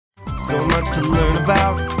so much to learn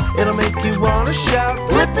about. It'll make you wanna shout,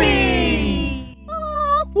 Blippi!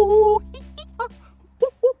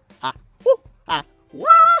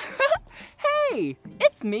 Hey,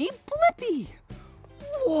 it's me, Blippi.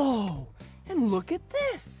 Whoa, and look at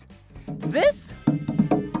this. This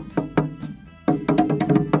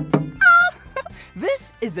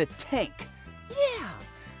is a tank. Yeah,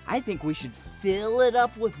 I think we should fill it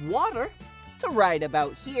up with water to right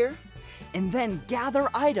about here, and then gather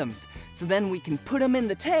items. So then we can put them in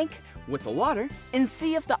the tank with the water and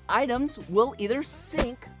see if the items will either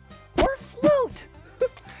sink or float.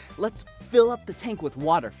 Let's fill up the tank with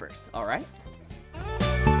water first, all right?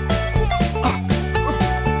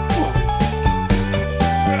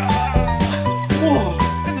 Whoa,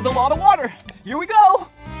 this is a lot of water. Here we go.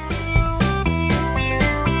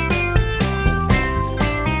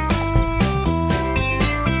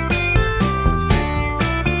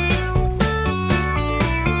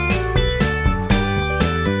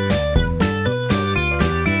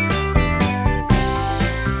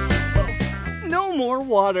 No more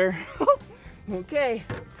water. Okay,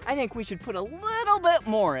 I think we should put a little bit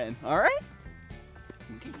more in, all right?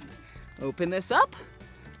 Okay, open this up.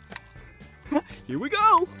 Here we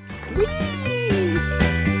go. Whee!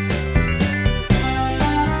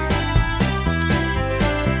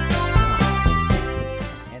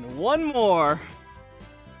 And one more.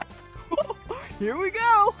 Here we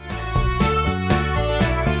go.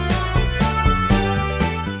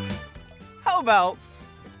 How about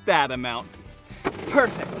that amount?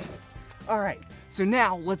 Perfect. All right, so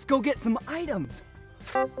now let's go get some items.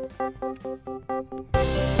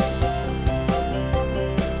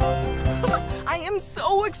 I am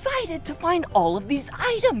so excited to find all of these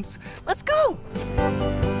items. Let's go.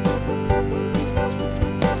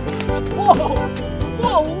 Whoa,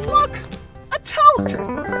 whoa, look, a tote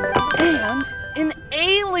and an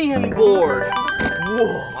alien board.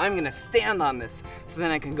 Whoa, I'm gonna stand on this so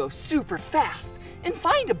then I can go super fast and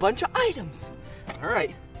find a bunch of items. All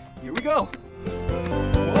right, here we go.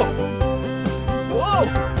 Whoa, whoa,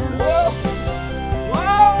 whoa,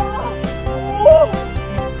 whoa, whoa,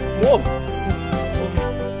 whoa.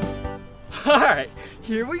 All right,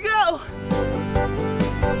 here we go.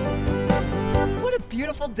 What a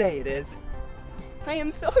beautiful day it is. I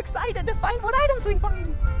am so excited to find what items we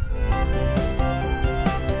find.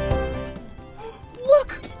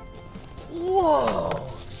 Look, whoa.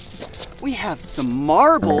 We have some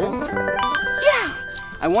marbles. Yeah,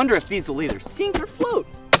 I wonder if these will either sink or float.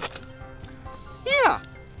 Yeah,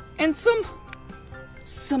 and some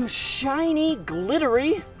shiny,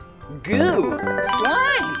 glittery goo,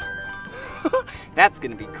 slime. That's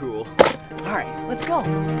gonna be cool. All right, let's go.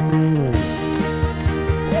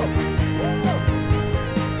 Whoa.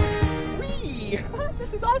 Whee!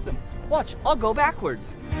 This is awesome. Watch, I'll go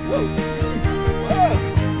backwards. Whoa. Whoa.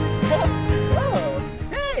 Whoa.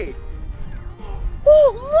 Hey!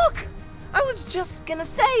 Oh, look! I was just gonna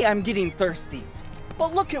say I'm getting thirsty,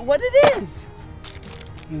 but look at what it is.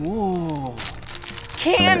 Whoa.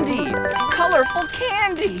 Candy! Colorful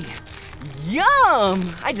candy!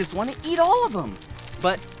 Yum! I just want to eat all of them.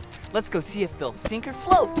 But let's go see if they'll sink or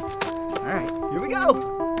float. All right, here we go.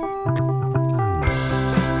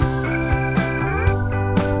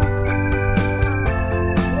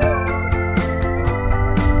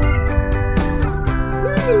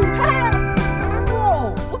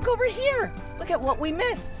 Whoa, look over here. Look at what we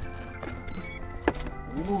missed.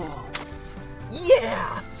 Whoa.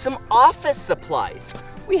 Yeah, some office supplies.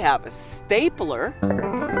 We have a stapler, a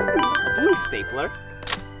blue stapler,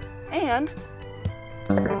 and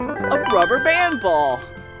a rubber band ball.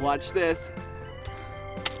 Watch this.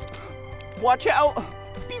 Watch out.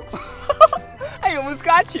 I almost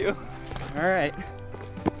got you. All right.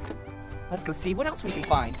 Let's go see what else we can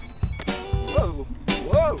find. Whoa,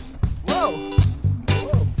 whoa, whoa,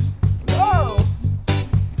 whoa, whoa.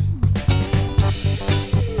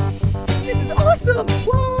 This is awesome.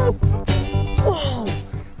 Whoa. Whoa.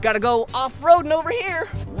 Gotta go off-roading over here.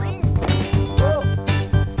 Whoa.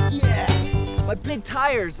 Yeah. My big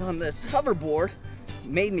tires on this hoverboard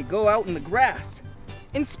made me go out in the grass.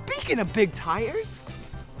 And speaking of big tires,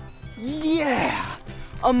 yeah,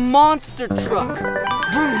 a monster truck.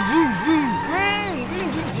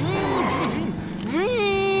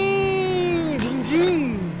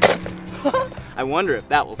 I wonder if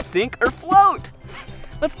that will sink or float.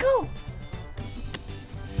 Let's go.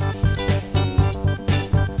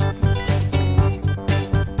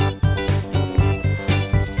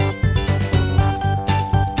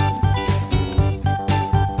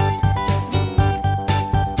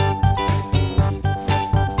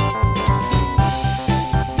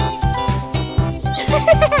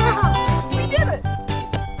 Yeah!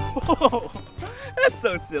 Whoa, that's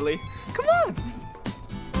so silly. Come on.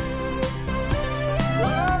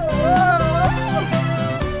 Whoa.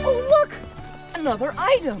 Oh, look, another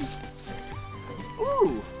item.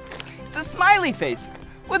 Ooh, it's a smiley face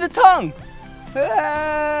with a tongue.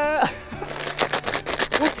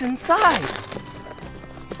 What's inside?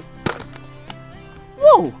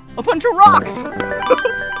 Whoa, a bunch of rocks.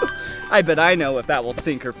 I bet I know if that will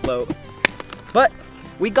sink or float. But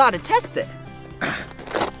we gotta test it.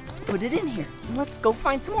 Let's put it in here and let's go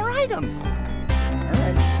find some more items. All right.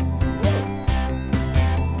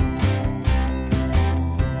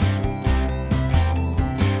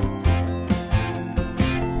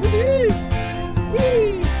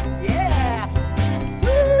 Yeah.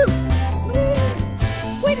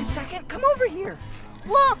 Wait a second, come over here.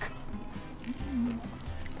 Look.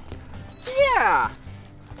 Yeah.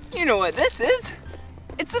 You know what this is?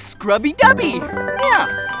 It's a scrubby dubby.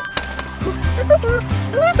 Yeah.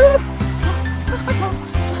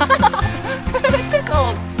 It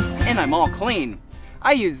tickles. And I'm all clean.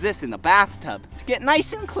 I use this in the bathtub to get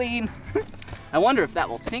nice and clean. I wonder if that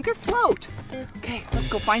will sink or float. Okay, let's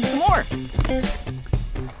go find some more.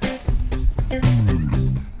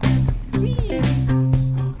 Whee.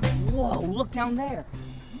 Whoa, look down there.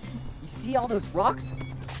 You see all those rocks?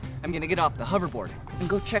 I'm gonna get off the hoverboard and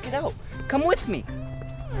go check it out. Come with me.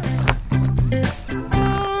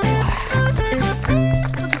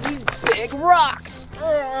 Look at these big rocks.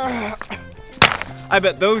 I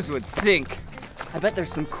bet those would sink. I bet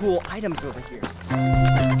there's some cool items over here.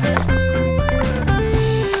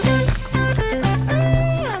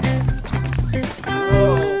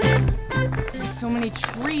 Whoa. There's so many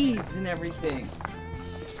trees and everything.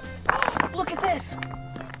 Look at this.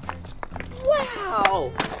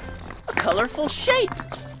 Wow. A colorful shape.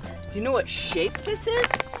 Do you know what shape this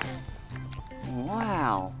is?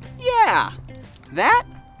 Wow. Yeah. That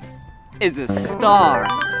is a star.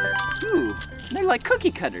 Ooh, they're like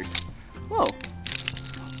cookie cutters. Whoa.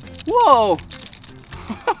 Whoa.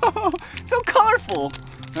 So colorful.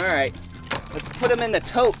 All right, let's put them in the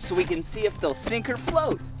tote so we can see if they'll sink or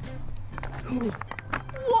float.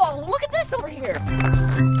 Whoa, look at this over here.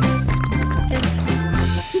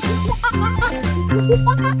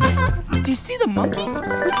 Do you see the monkey?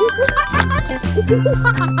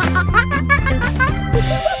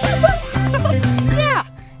 Yeah,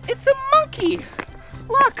 it's a monkey.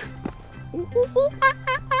 Look.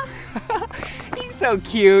 He's so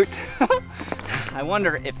cute. I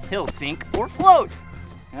wonder if he'll sink or float.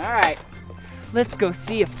 All right, let's go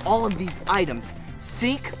see if all of these items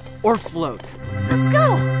sink or float. Let's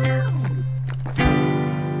go.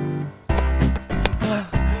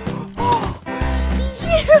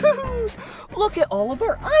 Look at all of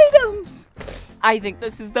our items. I think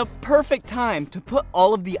this is the perfect time to put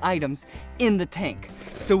all of the items in the tank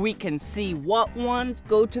so we can see what ones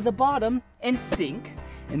go to the bottom and sink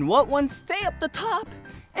and what ones stay up the top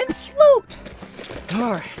and float.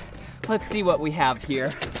 All right, let's see what we have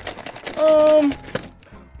here. Ooh,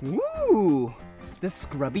 the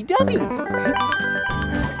scrubby dubby.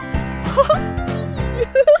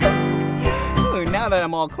 Ooh, now that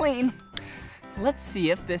I'm all clean, let's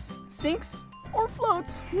see if this sinks or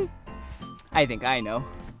floats. I think I know.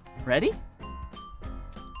 Ready?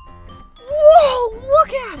 Whoa,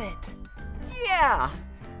 look at it. Yeah,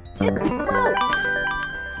 it floats.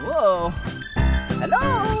 Whoa,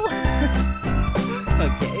 hello.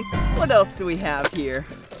 Okay, what else do we have here?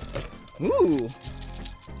 Ooh,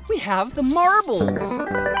 we have the marbles.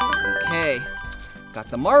 Okay, got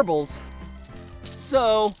the marbles.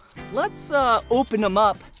 So let's open them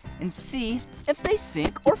up and see if they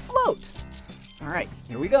sink or float. All right,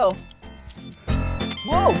 here we go.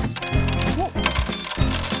 Whoa! Whoa.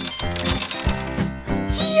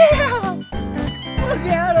 Yeah! Look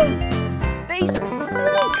at them! They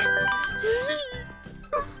sink!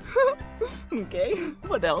 Okay,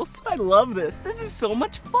 what else? I love this. This is so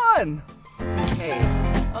much fun. Okay,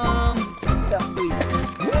 what else do we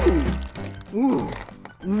have? Ooh!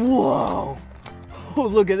 Whoa! Oh,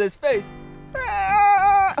 look at this face.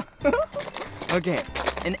 Okay,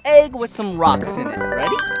 an egg with some rocks in it.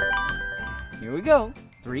 Ready? Here we go.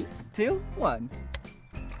 3, 2, 1.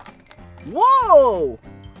 Whoa!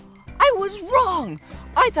 I was wrong.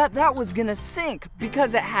 I thought that was gonna sink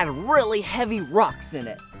because it had really heavy rocks in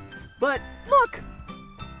it. But look,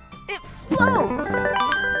 it floats.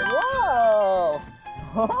 Whoa!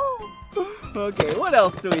 Okay, what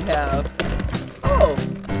else do we have? Oh,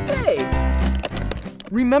 hey!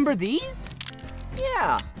 Remember these?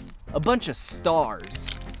 Yeah, a bunch of stars.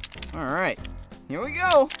 All right, here we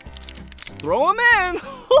go. Let's throw them in.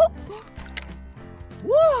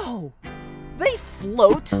 Whoa, they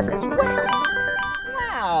float as well.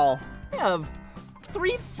 Wow, we have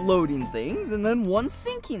 3 floating things and then 1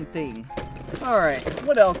 sinking thing. All right,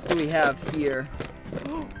 what else do we have here?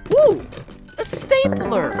 Ooh, a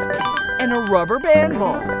stapler and a rubber band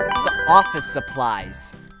ball. The office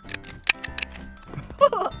supplies.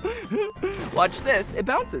 Watch this, it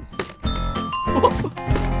bounces.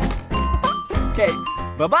 Okay,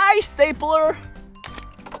 bye-bye, stapler.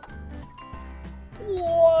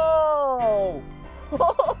 Whoa!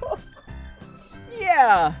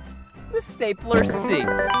 Yeah, the stapler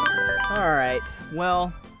sinks. All right,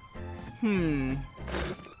 well, I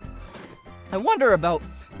wonder about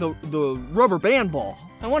the rubber band ball.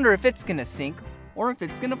 I wonder if it's gonna sink or if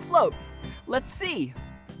it's gonna float. Let's see.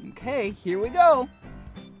 Okay, here we go.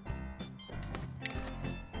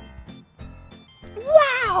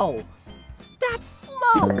 Wow! That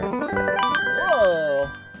floats! Whoa!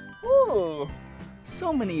 Ooh!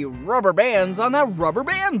 So many rubber bands on that rubber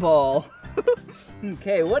band ball.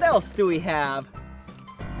 Okay, what else do we have?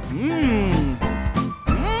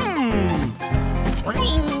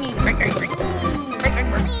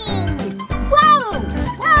 Whoa!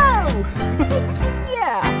 Whoa!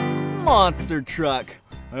 Yeah! Monster truck.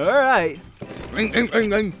 All right.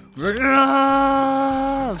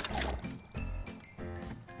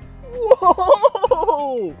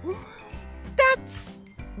 Whoa! That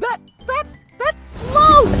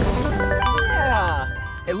floats! Yeah!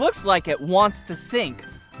 It looks like it wants to sink,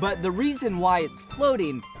 but the reason why it's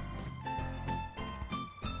floating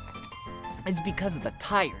is because of the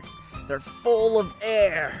tires. They're full of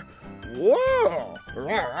air. Whoa!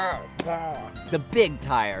 The big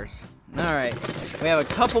tires. All right, we have a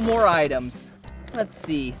couple more items. Let's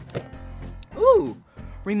see. Ooh,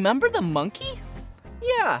 remember the monkey?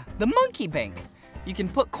 Yeah, the monkey bank. You can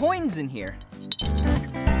put coins in here.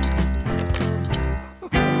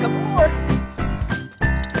 Couple more.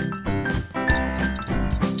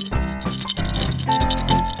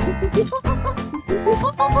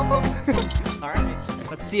 All right,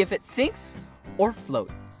 let's see if it sinks or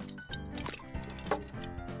floats.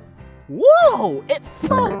 Whoa, it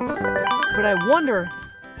floats! But I wonder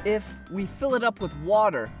if we fill it up with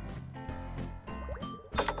water.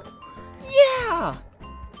 Yeah!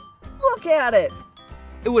 Look at it!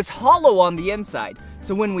 It was hollow on the inside,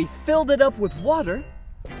 so when we filled it up with water,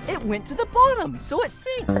 it went to the bottom, so it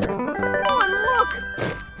sinks. Oh, and look!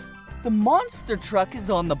 The monster truck is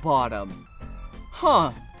on the bottom.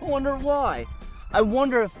 Huh, I wonder why. I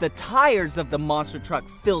wonder if the tires of the monster truck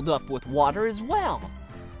filled up with water as well.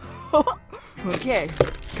 Okay,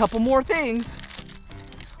 couple more things.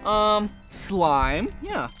 Slime,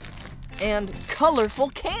 yeah, and colorful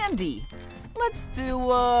candy. Let's do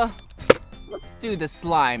the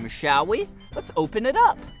slime, shall we? Let's open it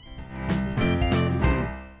up.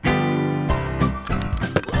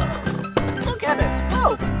 Whoa, look at it,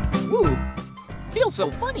 whoa, ooh, feels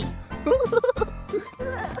so funny.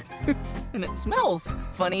 And it smells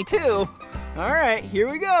funny too. All right, here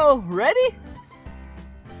we go, ready?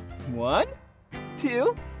 1,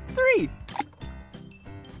 2, 3.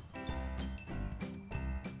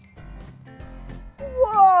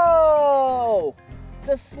 Whoa!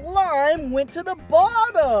 The slime went to the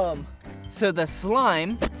bottom. So the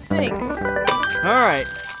slime sinks. All right,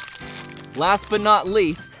 last but not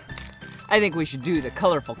least, I think we should do the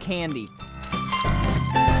colorful candy.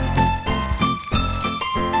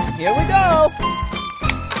 Here we go.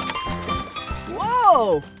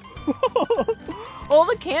 Whoa! All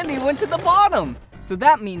the candy went to the bottom, so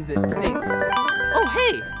that means it sinks. Oh,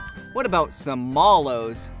 hey, what about some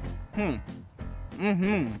mallows?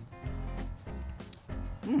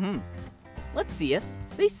 Let's see if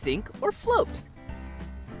they sink or float.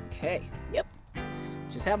 Okay, yep,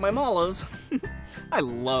 just have my mallows. I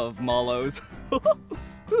love mallows.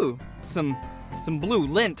 Ooh, some blue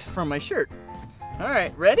lint from my shirt. All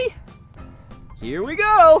right, ready? Here we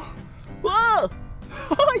go. Whoa!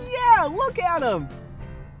 Oh yeah, look at them.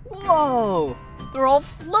 Whoa, they're all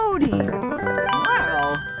floating.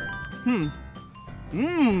 Wow.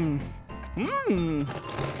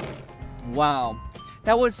 Wow,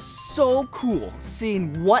 that was so cool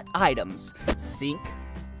seeing what items sink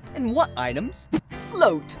and what items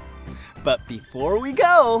float. But before we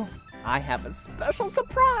go, I have a special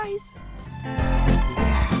surprise.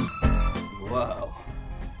 Whoa,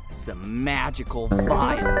 some magical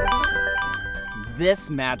vials. This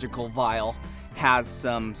magical vial has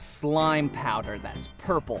some slime powder that's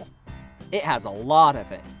purple. It has a lot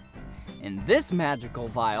of it. And this magical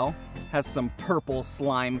vial has some purple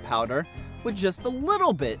slime powder with just a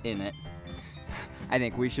little bit in it. I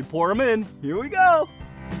think we should pour them in. Here we go.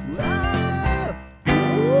 Whoa!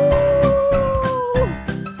 Woo!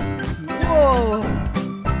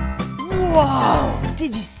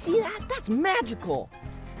 Did you see that? That's magical.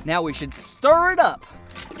 Now we should stir it up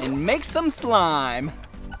and make some slime.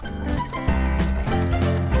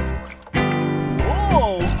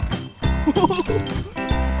 Whoa!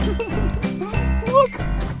 Look!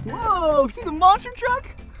 Whoa! See the monster truck?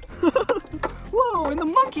 Whoa! And the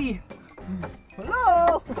monkey!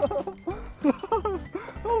 Hello!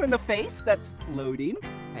 Oh, and the face that's floating.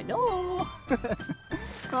 Hello!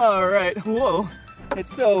 All right. Whoa!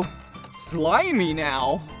 It's so slimy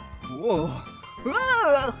now. Whoa!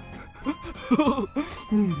 Ah!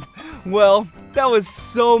 Well, that was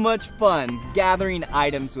so much fun gathering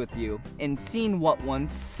items with you and seeing what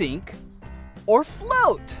ones sink or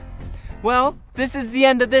float. Well, this is the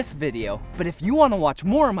end of this video, but if you want to watch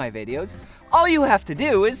more of my videos, all you have to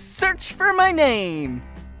do is search for my name.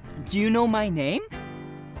 Do you know my name?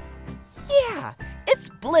 Yeah, it's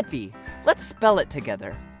Blippi. Let's spell it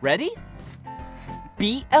together. Ready?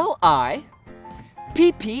 B-L-I-P-P-I.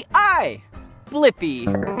 Blippi.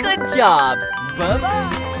 Good job. Bye-bye.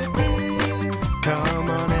 Come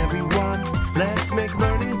on everyone, let's make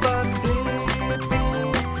learning fun.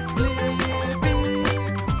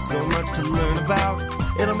 So much to learn about,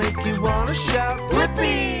 it'll make you wanna shout,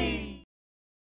 Blippi!